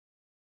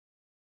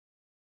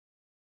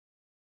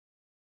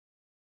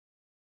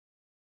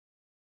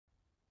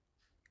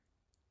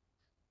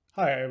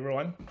Hi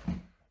everyone.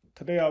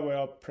 Today I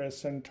will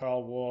present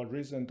our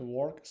recent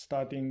work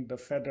studying the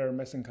feather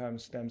mesenchyme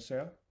stem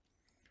cell.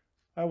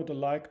 I would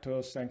like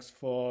to thank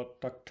for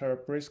Dr.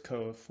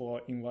 Briscoe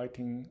for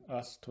inviting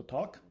us to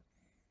talk.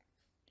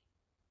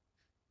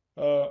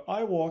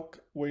 I work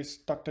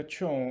with Dr.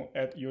 Chuong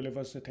at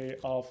University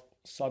of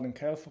Southern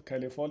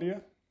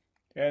California,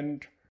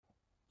 and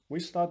we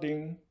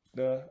studying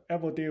the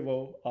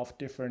evolution of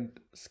different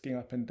skin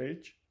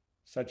appendage,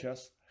 such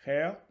as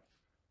hair,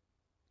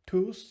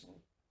 tooth,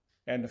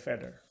 and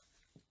feather.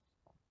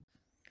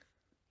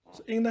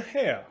 So in the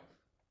hair,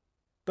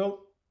 the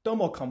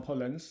dermal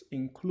components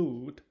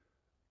include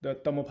the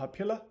dermal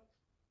papilla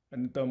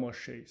and dermal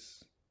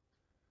sheath.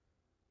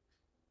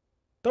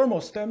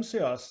 Dermal stem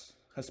cells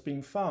has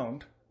been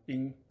found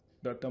in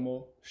the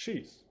dermal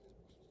sheath.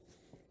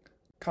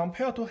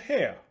 Compared to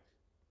hair,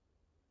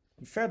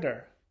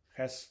 feather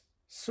has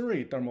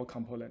three dermal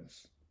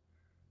components: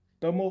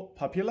 dermal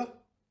papilla,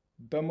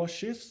 dermal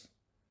sheath,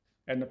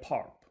 and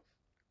pulp.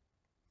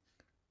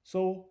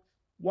 So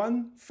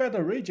when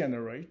feather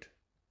regenerate,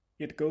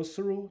 it goes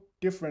through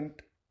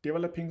different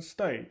developing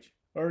stage: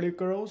 early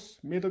growth,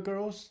 middle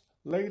growth,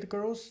 late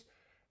growth,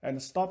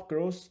 and stop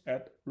growth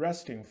at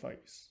resting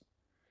phase.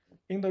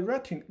 In the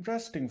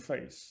resting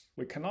phase,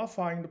 we cannot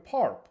find the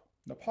pulp.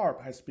 The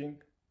pulp has been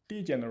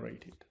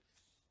degenerated.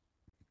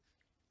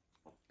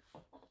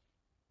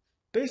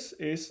 This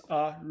is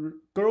a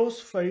growth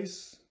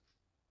phase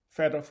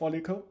feather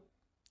follicle.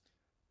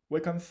 We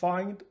can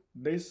find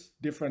these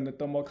different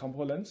dermal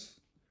components: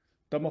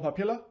 dermal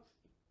papilla,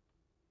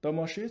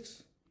 dermal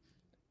sheath,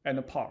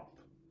 and pulp.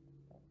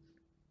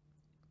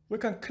 We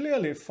can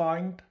clearly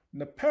find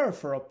the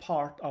peripheral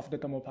part of the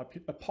dermal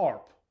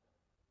pulp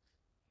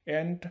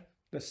and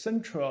the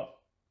central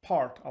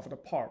part of the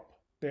pulp.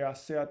 Their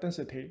cell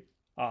density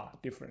are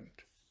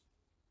different.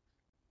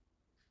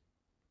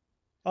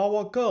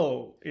 Our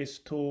goal is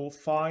to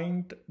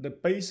find the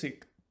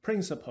basic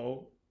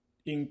principle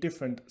in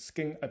different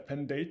skin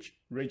appendage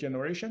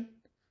regeneration,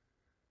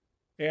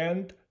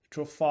 and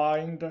to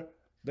find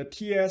the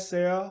TS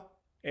cell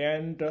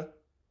and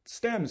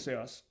stem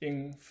cells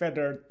in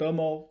feather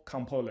dermal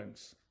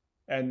components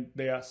and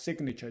their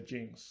signature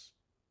genes.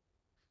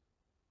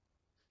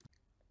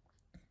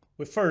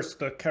 We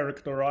first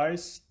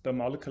characterize the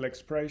molecular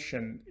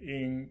expression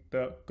in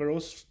the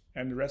growth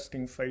and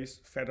resting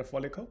phase feather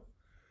follicle.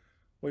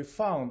 We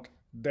found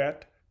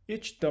that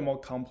each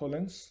dermal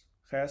component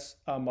has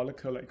a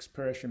molecular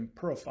expression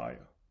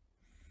profile.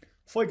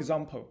 For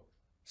example,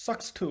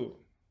 SOX2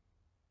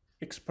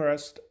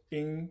 expressed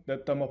in the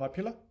dermal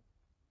papilla,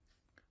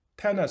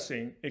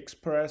 tennessine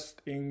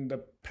expressed in the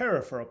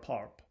peripheral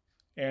pulp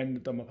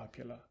and dermal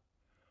papilla,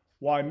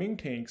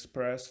 vimentin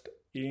expressed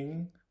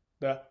in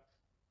the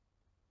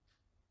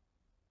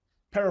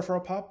peripheral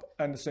pulp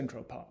and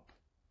central pulp.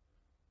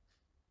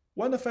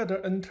 When the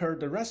feather entered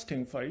the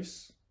resting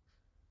phase,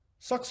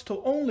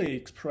 SOX2 only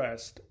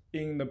expressed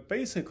in the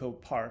basical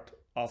part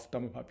of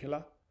dermal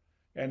papilla,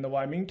 and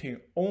vimentin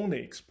only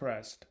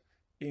expressed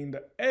in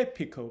the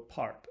apical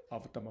part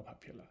of dermal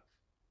papilla.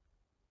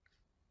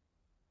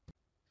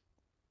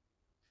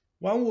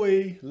 When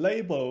we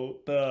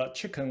label the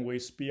chicken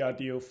with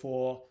BRDO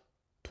for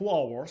 2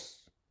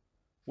 hours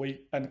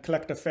and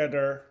collect the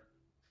feather,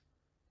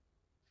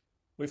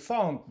 we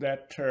found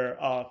that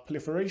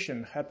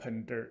proliferation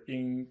happened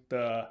in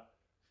the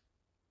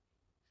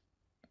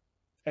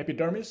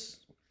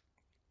epidermis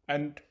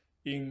and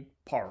in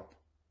pulp.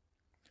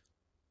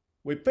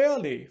 We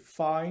barely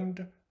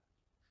find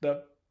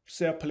the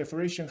cell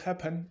proliferation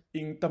happen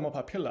in dermal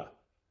papilla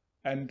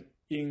and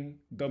in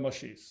dermal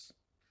sheath.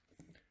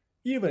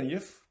 Even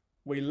if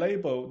we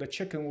label the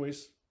chicken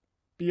with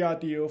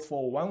BRDO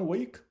for 1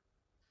 week,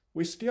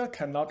 we still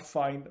cannot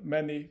find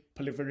many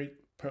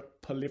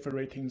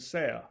proliferating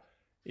cells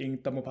in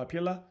dermal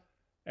papilla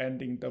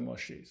and in dermal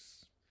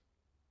sheath.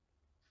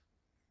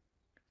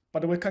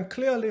 But we can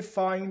clearly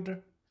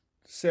find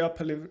cell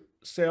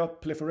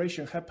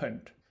proliferation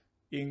happened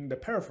in the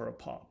peripheral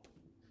pulp.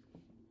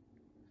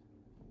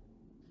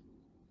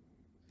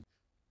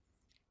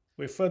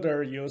 We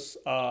further use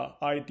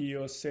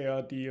ideal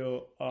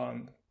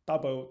CLDO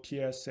double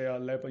TS cell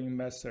labeling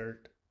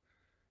method.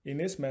 In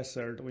this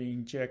method, we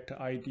inject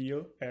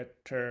IDO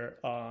at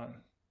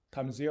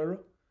time 0.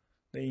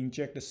 They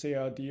inject the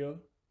CLDO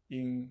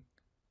in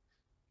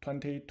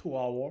 22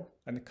 hours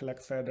and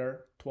collect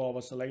feather 2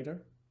 hours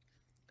later.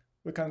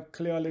 We can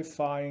clearly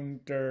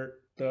find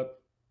the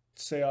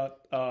cell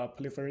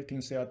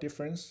proliferating cell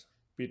difference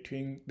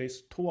between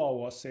this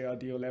 2-hour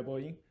CLDO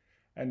labeling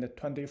and the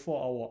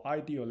 24-hour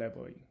IDO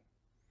labeling.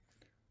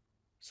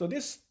 So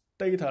this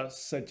data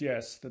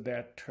suggests that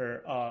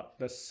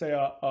the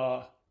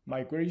cell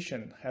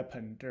migration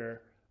happened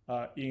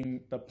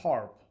in the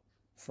pulp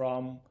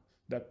from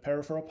the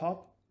peripheral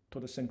pulp to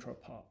the central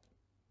pulp.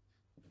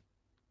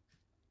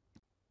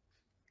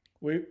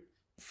 We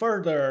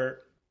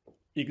further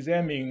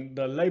examine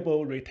the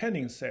label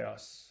retaining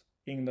cells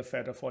in the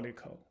feather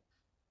follicle.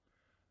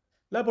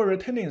 Label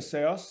retaining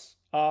cells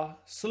are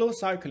slow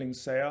cycling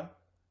cells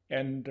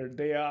and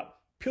they are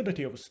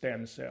putative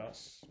stem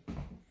cells.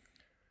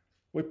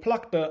 We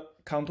pluck the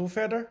contour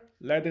feather,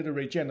 let it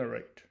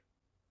regenerate,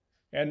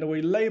 and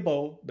we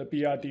label the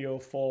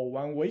BRDO for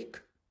 1 week.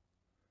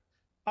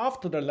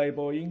 After the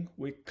labeling,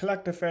 we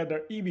collect the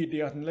feather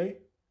immediately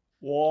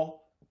or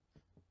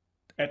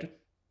at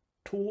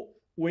 2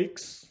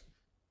 weeks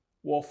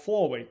or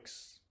 4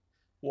 weeks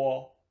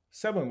or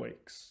 7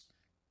 weeks.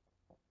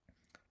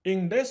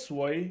 In this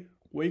way,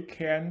 we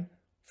can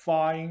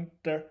find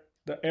the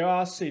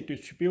LRC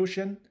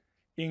distribution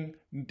in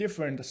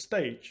different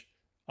stages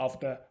of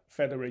the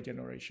feather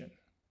regeneration.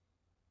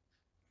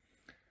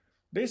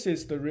 This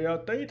is the real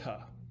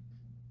data.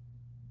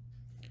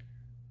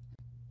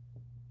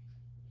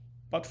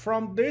 But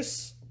from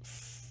this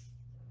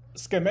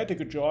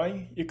schematic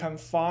drawing, you can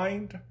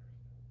find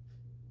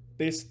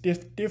this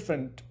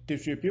different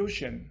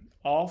distribution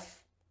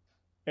of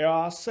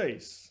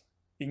LRCs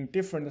in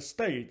different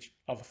stages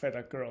of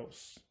feather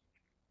growth.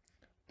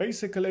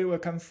 Basically, we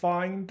can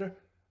find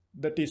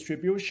the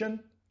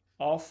distribution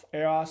of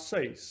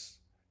LRCs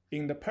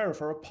in the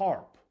peripheral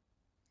pulp,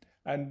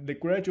 and they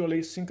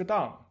gradually sink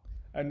down,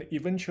 and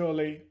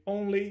eventually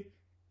only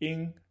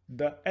in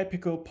the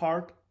apical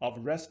part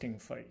of resting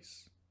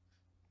phase.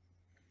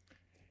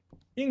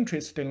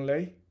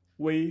 Interestingly,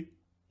 we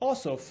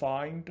also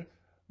find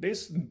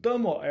these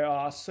dermal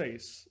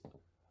LRCs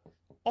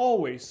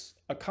always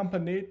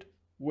accompanied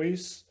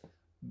with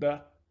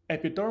the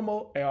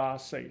epidermal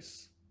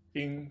LRCs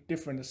in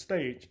different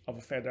stages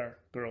of feather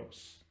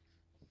growth.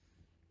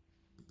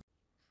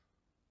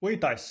 We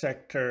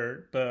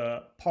dissected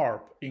the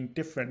pulp in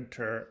different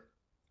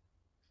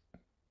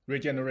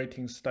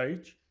regenerating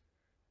stage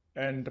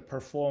and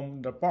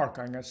performed the bark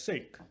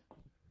analysis,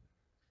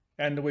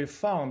 and we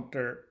found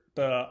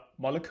the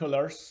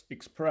moleculars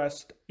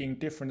expressed in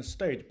different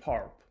stage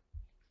pulp.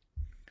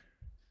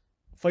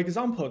 For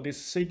example,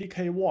 this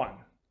CDK1,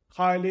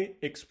 highly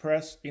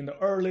expressed in the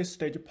early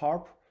stage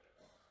pulp,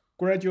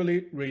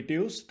 gradually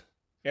reduced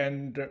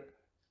and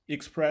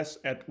expressed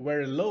at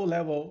very low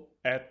level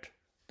at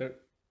the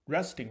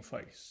resting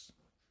phase.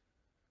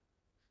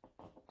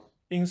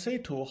 In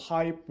situ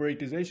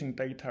hybridization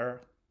data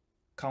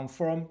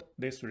confirmed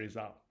this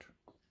result.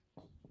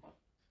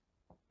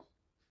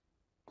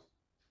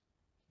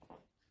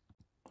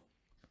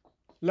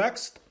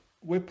 Next,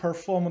 we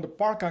performed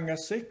bark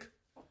analysis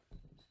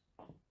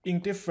in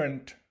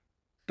different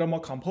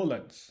dermal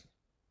components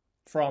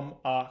from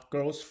a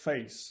growth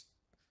phase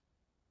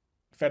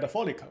feather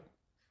follicle.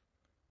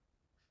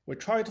 We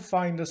try to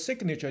find the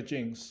signature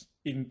genes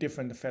in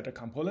different feather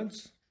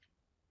components,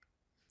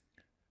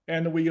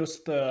 and we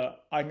use the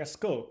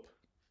inoscope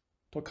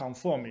to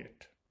confirm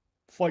it.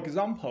 For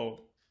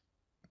example,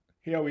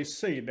 here we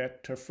see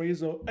that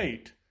Friso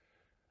 8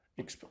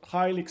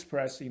 highly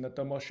expressed in the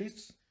dermal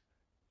sheaths,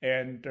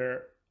 and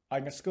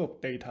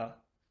inoscope data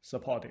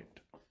support it.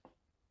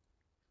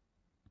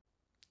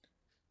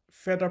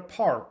 Feather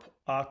pulp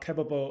are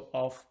capable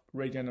of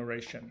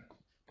regeneration.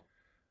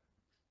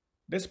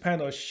 This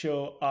panel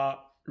shows a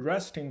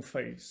resting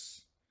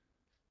phase.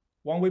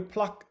 When we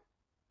pluck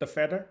the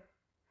feather,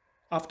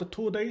 after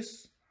 2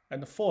 days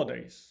and 4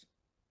 days,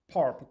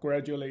 pulp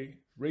gradually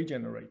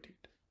regenerated.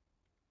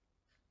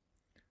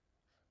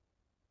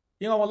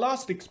 In our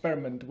last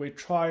experiment, we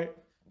tried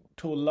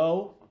to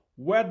know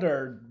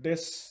whether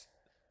this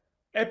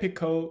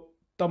apical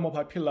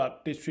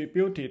dermopapilla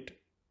distributed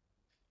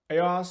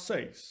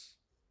LRCs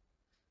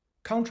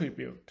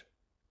contribute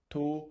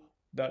to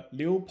the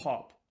new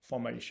pulp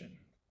formation.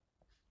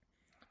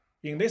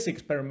 In this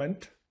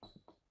experiment,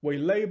 we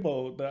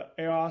label the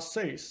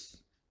LRCs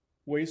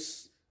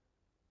with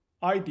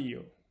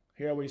ideal.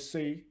 Here we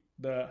see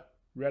the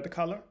red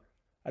color,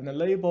 and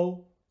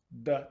label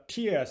the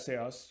TL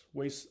cells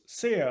with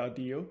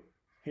CLDO.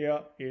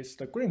 Here is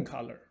the green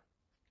color.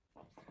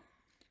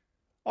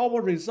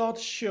 Our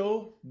results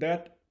show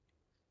that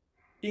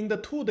in the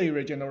 2-day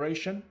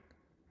regeneration,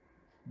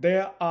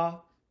 there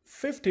are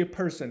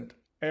 50%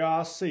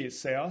 LRC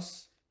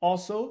cells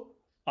also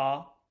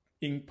are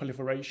in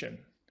proliferation.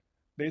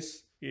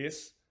 This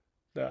is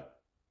the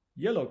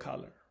yellow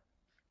color.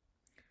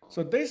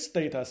 So this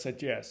data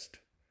suggests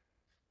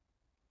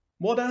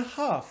more than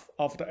half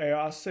of the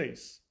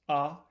LRCs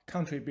are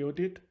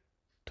contributed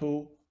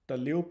to the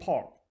new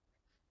pulp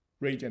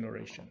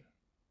regeneration.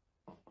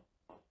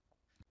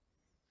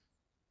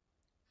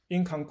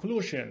 In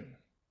conclusion,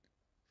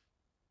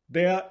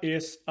 there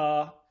is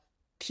a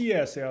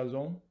TSL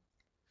zone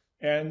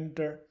and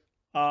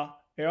a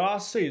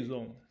LRC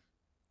zone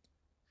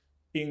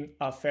in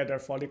a feather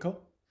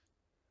follicle,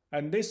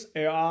 and these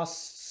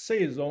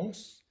LRC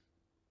zones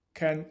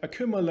can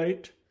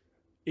accumulate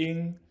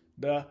in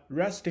the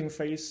resting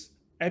phase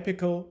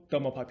apical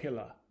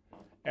dermopapilla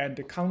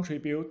and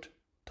contribute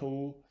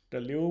to the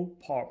new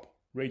pulp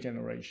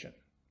regeneration.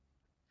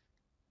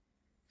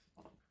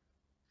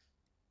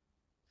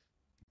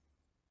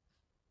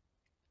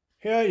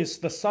 Here is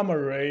the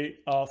summary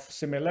of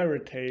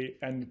similarity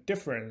and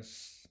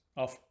difference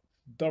of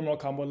dermal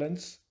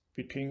components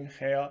between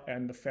hair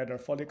and feather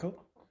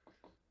follicle.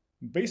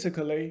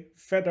 Basically,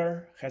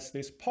 feather has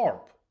this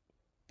pulp.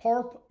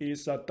 Pulp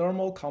is a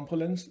dermal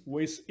component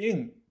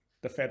within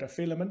the feather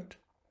filament.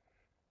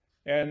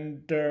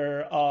 And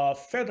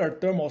feather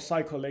dermal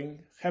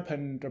cycling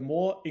happened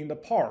more in the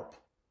pulp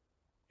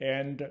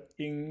and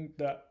in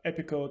the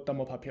apical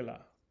dermal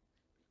papilla.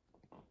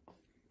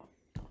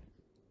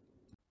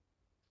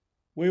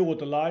 We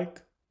would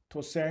like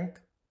to thank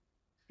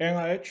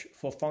NIH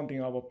for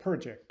funding our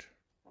project.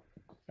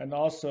 And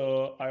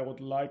also, I would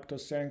like to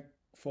thank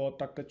for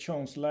Dr.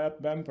 Chuong's lab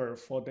member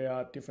for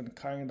their different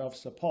kind of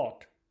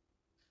support.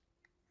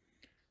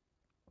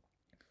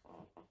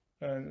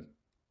 And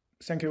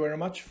thank you very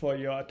much for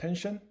your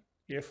attention.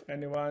 If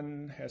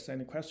anyone has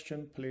any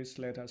question, please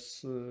let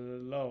us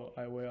know.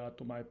 I will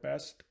do my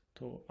best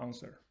to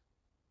answer.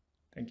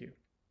 Thank you.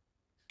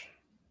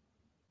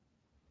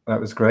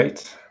 That was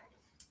great.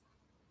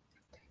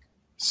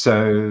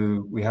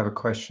 So we have a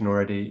question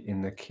already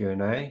in the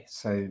Q&A.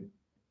 So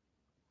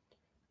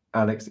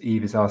Alex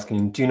Eve is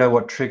asking, do you know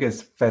what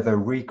triggers feather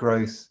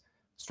regrowth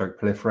 /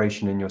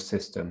 proliferation in your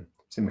system?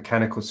 Is it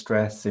mechanical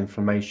stress,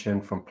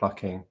 inflammation from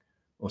plucking,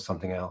 or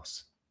something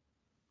else?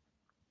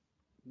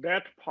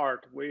 That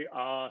part we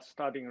are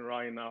studying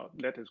right now.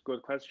 That is a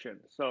good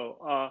question.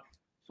 So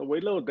we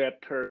know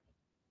that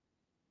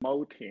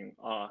molting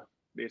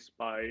is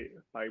by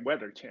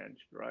weather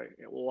change, right?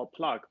 Or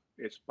plug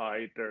is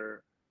by the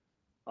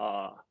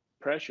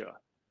pressure,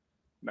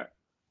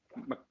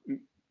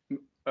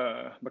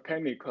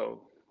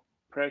 mechanical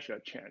pressure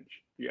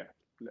change. Yeah,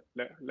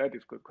 that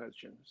is a good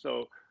question.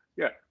 So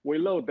yeah, we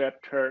know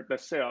that the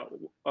cell,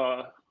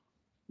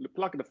 the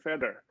plugged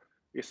feather,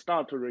 it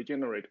start to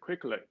regenerate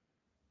quickly,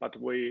 but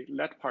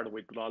that part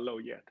we do not know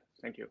yet.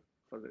 Thank you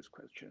for this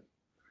question.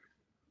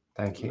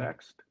 Thank you.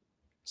 Next.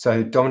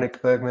 So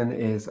Dominic Bergman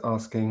is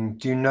asking,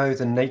 do you know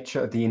the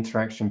nature of the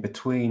interaction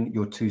between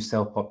your two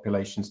cell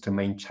populations to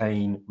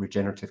maintain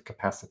regenerative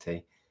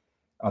capacity?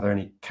 Are there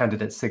any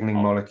candidate signaling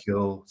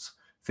molecules,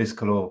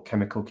 physical or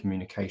chemical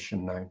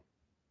communication known?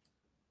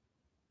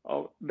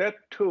 Oh, that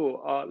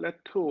too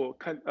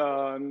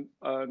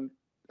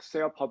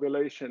cell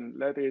population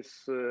that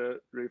is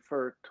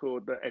referred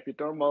to the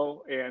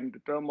epidermal and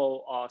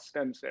dermal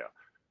stem cell.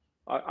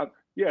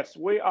 Yes,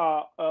 we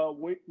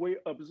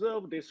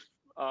observe this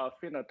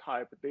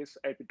phenotype, this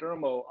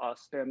epidermal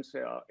stem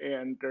cell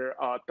and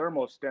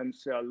dermal stem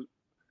cell.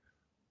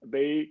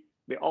 They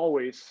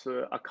always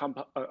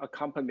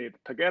accompanied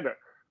together.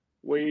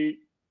 We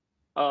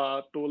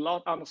do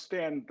not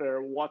understand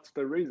what's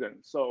the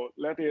reason. So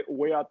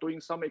we are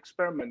doing some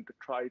experiment to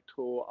try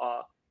to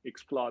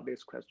explore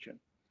this question.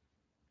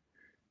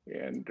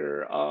 And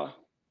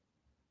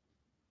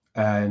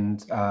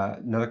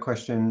another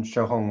question,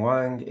 Shohong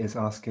Wang is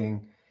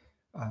asking,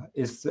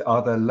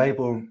 are the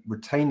label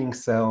retaining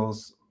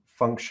cells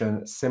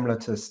function similar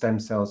to stem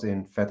cells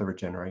in feather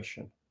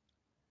regeneration?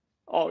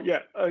 Oh yeah,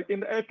 in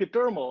the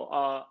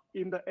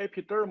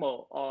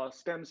epidermal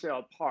stem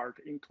cell part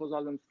in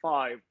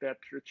 2005, that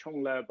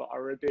Chuong lab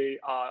already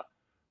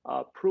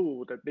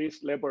proved that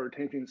these label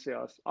retaining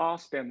cells are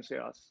stem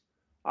cells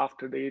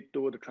after they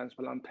do the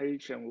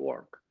transplantation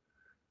work.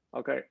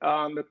 Okay,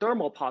 the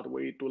dermal part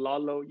we do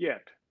not know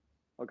yet.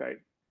 Okay,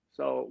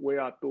 so we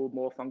are doing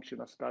more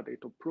functional study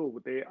to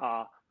prove they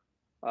are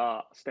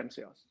stem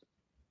cells.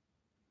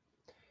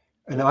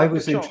 And I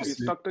was interested.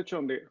 Is Dr.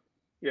 Chuong there?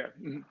 Yeah.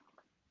 Mm-hmm.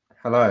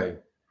 Hello.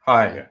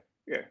 Hi.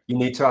 Yeah. You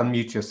need to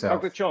unmute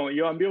yourself. Dr. Chuong,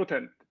 you are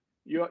muted.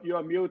 You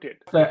are muted.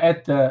 So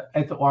add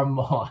one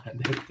more.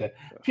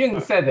 Ping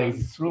said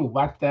it's true,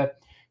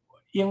 but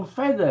in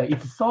feather,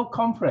 it's so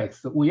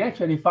complex. We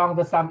actually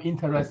found some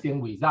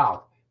interesting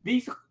results.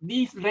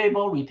 This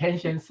label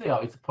retention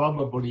cell is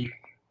probably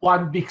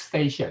one big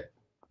station,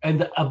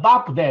 and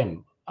above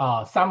them,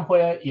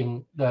 somewhere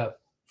in the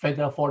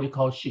feather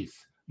follicle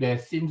sheath, there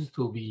seems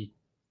to be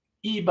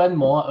even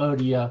more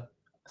earlier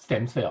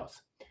stem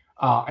cells.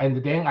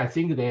 And then I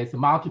think there's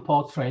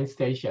multiple train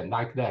stations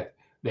like that.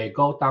 They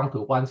go down to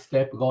one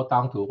step,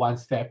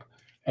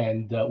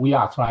 and we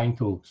are trying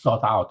to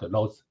sort out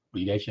those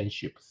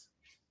relationships.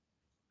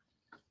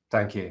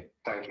 Thank you.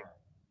 Thank you.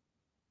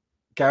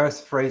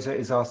 Gareth Fraser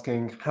is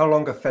asking, how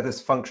long are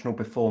feathers functional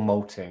before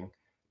molting?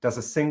 Does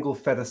a single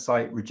feather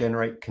site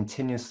regenerate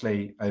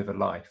continuously over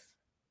life?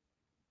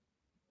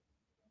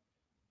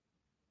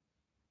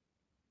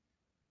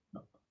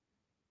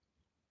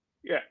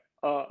 Yeah.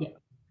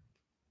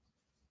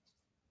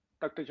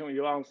 Dr. Chuong,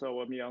 you answer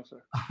or me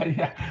answer?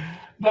 Yeah.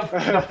 The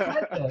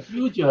feather,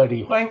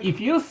 usually,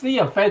 if you see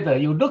a feather,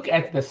 you look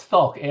at the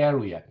stalk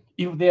area.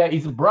 If there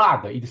is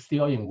blood, it's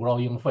still in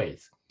growing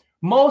phase.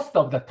 Most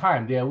of the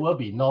time, there will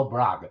be no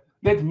blood.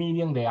 That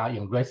meaning they are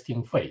in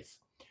resting phase.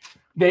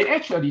 They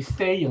actually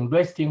stay in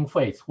resting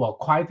phase for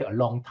quite a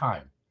long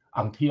time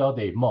until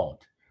they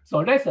molt.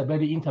 So that's a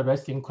very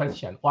interesting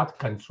question. What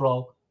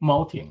control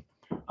molting?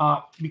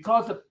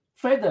 Because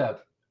feather,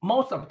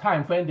 most of the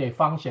time when they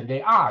function,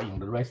 they are in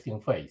the resting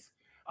phase.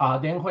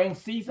 Then when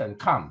season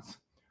comes,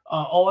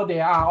 or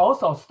there are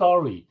also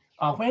stories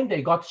when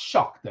they got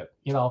shocked.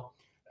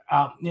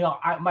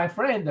 My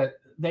friend,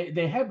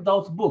 they have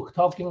those books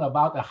talking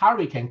about a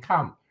hurricane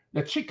come.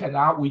 The chicken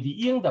are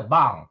within the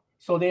barn,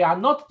 so they are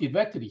not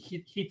directly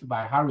hit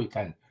by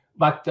hurricane.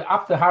 But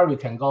after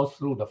hurricane goes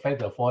through, the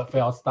feather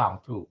falls down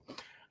too.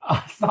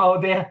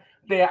 So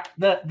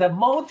the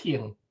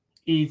molting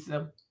is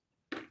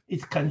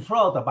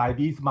controlled by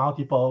these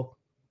multiple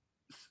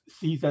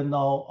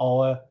seasonal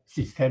or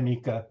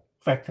systemic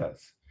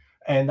factors.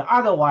 And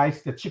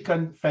otherwise, the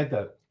chicken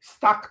feather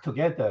stuck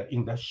together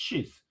in the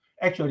sheath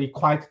actually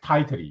quite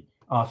tightly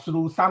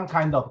through some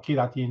kind of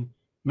keratin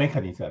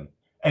mechanism.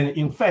 And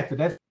in fact,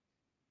 that's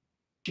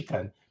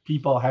chicken,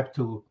 people have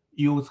to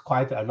use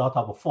quite a lot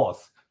of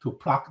force to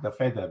pluck the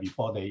feather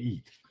before they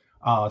eat.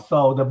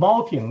 So the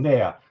molting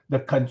there, the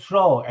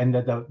control and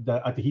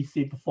the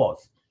adhesive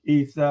force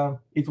is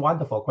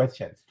wonderful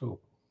questions too.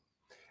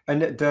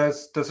 And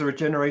does a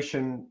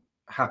regeneration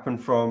happen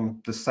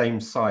from the same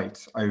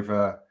site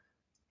over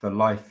the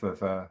life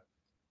of a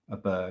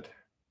bird?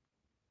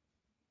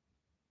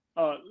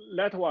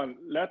 That one.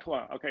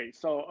 Okay,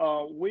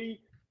 so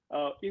we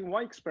in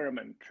one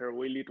experiment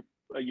we need to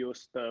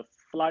use the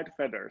flight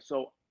feather.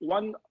 So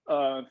one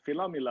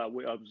phenomena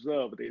we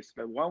observed is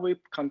that when we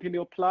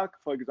continue pluck,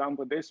 for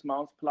example, this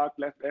month pluck,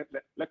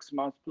 next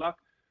month pluck,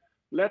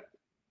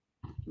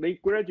 they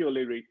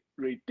gradually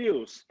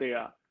reduce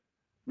their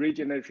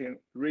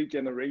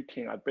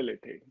regenerating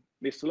ability.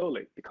 They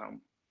slowly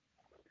become.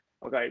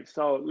 Okay,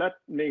 so that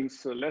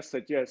means let's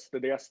suggest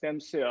that their stem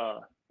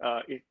cell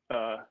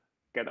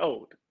get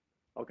old,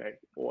 okay,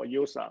 or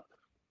use up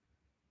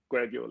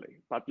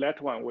gradually. But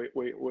that one we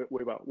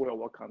will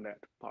work on that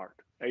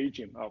part,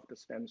 aging of the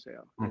stem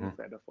cell in the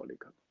feather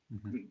follicle.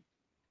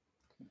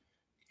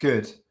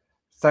 Good.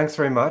 Thanks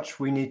very much.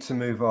 We need to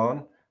move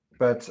on,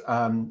 but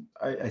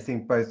I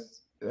think both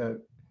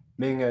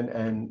Ming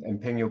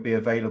and Ping, you'll be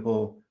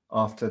available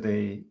after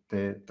the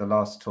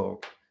last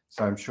talk.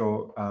 So I'm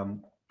sure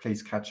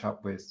please catch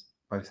up with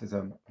both of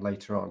them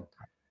later on.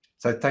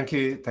 So thank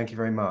you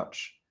very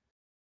much.